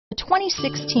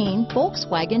2016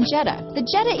 Volkswagen Jetta. The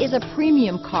Jetta is a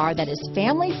premium car that is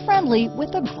family-friendly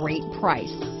with a great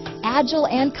price. Agile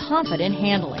and confident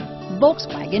handling.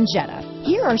 Volkswagen Jetta.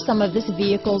 Here are some of this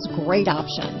vehicle's great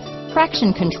options: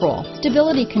 traction control,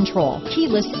 stability control,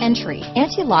 keyless entry,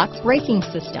 anti-lock braking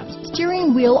system,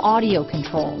 steering wheel audio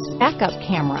controls, backup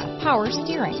camera, power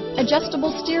steering,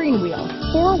 adjustable steering wheel,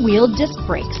 four-wheel disc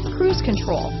brakes, cruise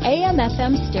control,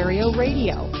 AM/FM stereo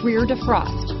radio, rear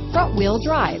defrost, front-wheel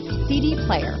drive, CD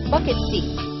player, bucket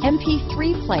seats,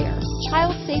 MP3 player,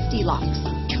 child safety locks,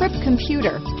 trip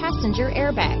computer, passenger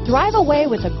airbag. Drive away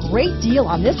with a great deal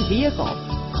on this vehicle.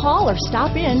 Call or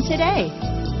stop in today.